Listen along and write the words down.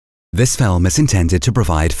This film is intended to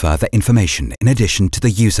provide further information in addition to the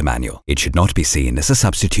user manual. It should not be seen as a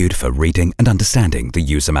substitute for reading and understanding the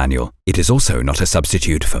user manual. It is also not a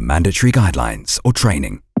substitute for mandatory guidelines or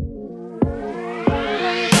training.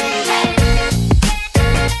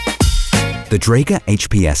 The Dräger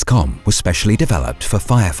HPS COM was specially developed for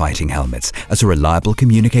firefighting helmets as a reliable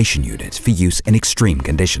communication unit for use in extreme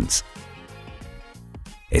conditions,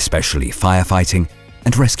 especially firefighting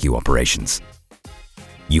and rescue operations.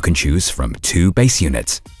 You can choose from 2 base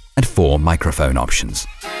units and 4 microphone options.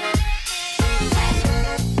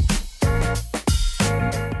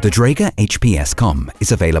 The Dräger HPS COM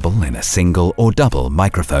is available in a single or double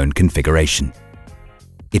microphone configuration.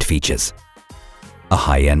 It features a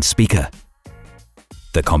high-end speaker,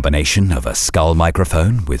 the combination of a skull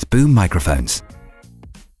microphone with boom microphones,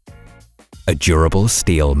 a durable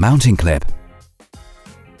steel mounting clip,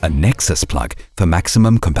 a Nexus plug for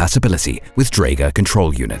maximum compatibility with Dräger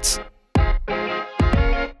control units.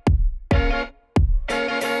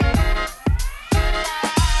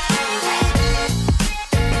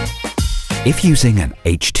 If using an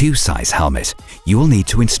H2 size helmet, you will need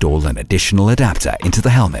to install an additional adapter into the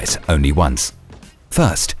helmet only once.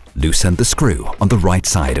 First, loosen the screw on the right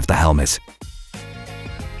side of the helmet.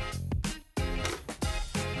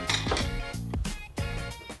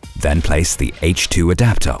 Then place the H2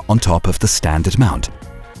 adapter on top of the standard mount.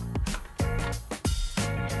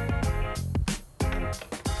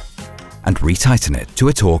 And retighten it to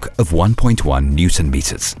a torque of 1.1 Newton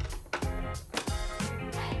meters.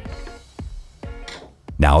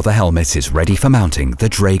 Now the helmet is ready for mounting the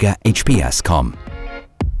Dräger HPS COM.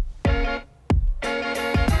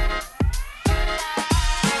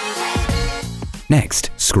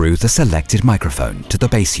 Next, screw the selected microphone to the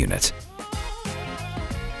base unit.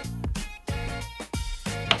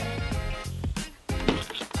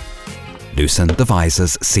 Loosen the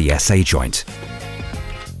visor's CSA joint.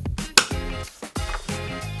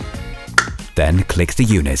 Then click the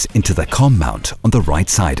unit into the COM mount on the right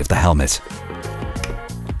side of the helmet.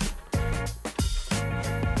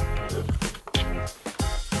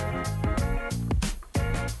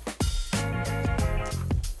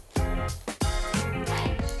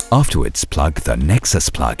 Afterwards, plug the Nexus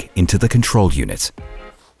plug into the control unit.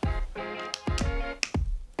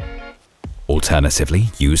 Alternatively,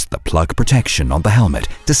 use the plug protection on the helmet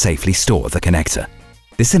to safely store the connector.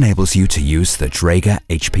 This enables you to use the Dräger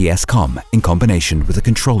HPS COM in combination with the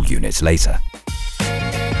control unit later.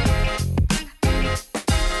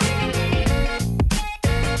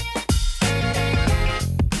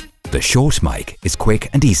 The short mic is quick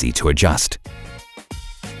and easy to adjust.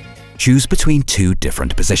 Choose between 2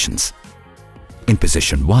 different positions. In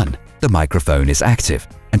position 1, the microphone is active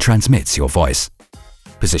and transmits your voice.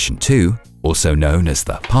 Position 2, also known as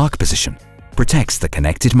the park position, protects the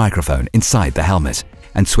connected microphone inside the helmet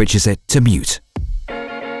and switches it to mute.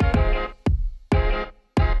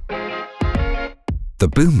 The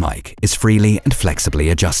boom mic is freely and flexibly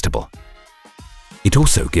adjustable. It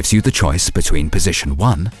also gives you the choice between position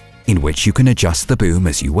 1, in which you can adjust the boom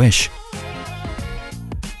as you wish,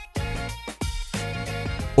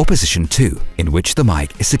 or position 2, in which the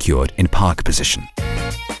mic is secured in park position.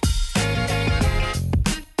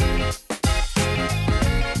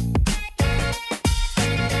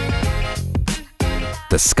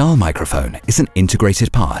 The skull microphone is an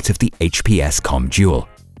integrated part of the HPS COM Dual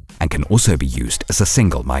and can also be used as a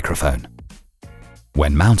single microphone.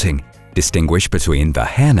 When mounting, distinguish between the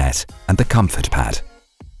hairnet and the comfort pad.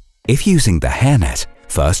 If using the hairnet,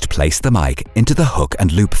 first place the mic into the hook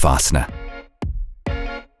and loop fastener.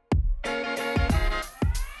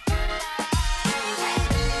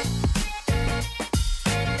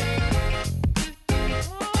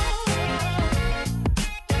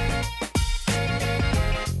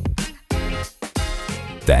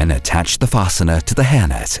 Then attach the fastener to the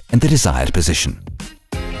hairnet in the desired position.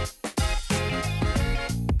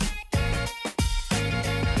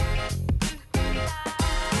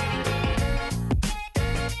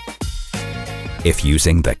 If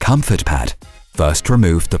using the comfort pad, first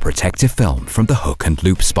remove the protective film from the hook and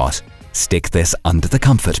loop spot. Stick this under the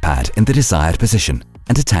comfort pad in the desired position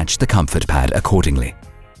and attach the comfort pad accordingly.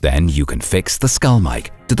 Then you can fix the skull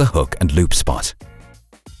mic to the hook and loop spot.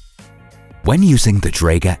 When using the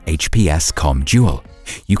Dräger HPS COM Dual,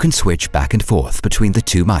 you can switch back and forth between the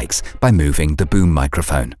 2 mics by moving the boom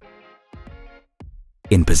microphone.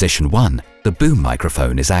 In position 1, the boom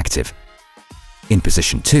microphone is active. In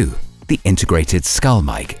position 2, the integrated skull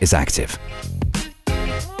mic is active.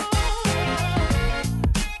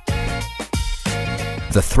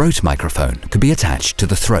 The throat microphone can be attached to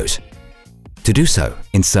the throat. To do so,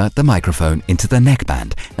 insert the microphone into the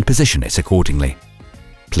neckband and position it accordingly.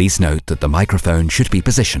 Please note that the microphone should be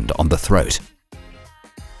positioned on the throat.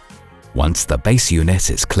 Once the base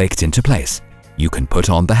unit is clicked into place, you can put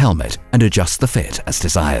on the helmet and adjust the fit as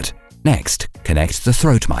desired. Next, connect the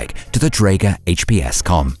throat mic to the Dräger HPS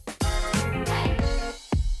COM.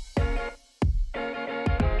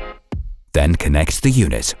 Then connect the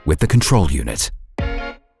unit with the control unit.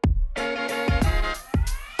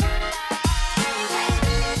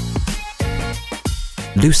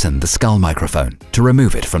 Loosen the skull microphone to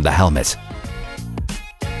remove it from the helmet.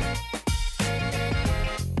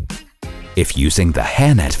 If using the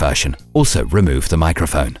hairnet version, also remove the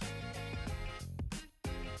microphone.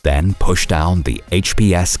 Then push down the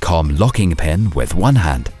HPS COM locking pin with one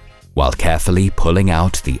hand, while carefully pulling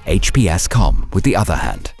out the HPS COM with the other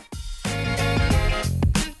hand.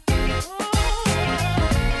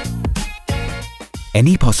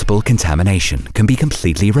 Any possible contamination can be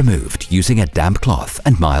completely removed using a damp cloth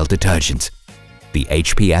and mild detergent. The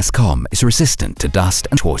HPS COM is resistant to dust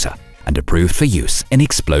and water and approved for use in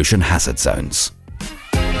explosion hazard zones.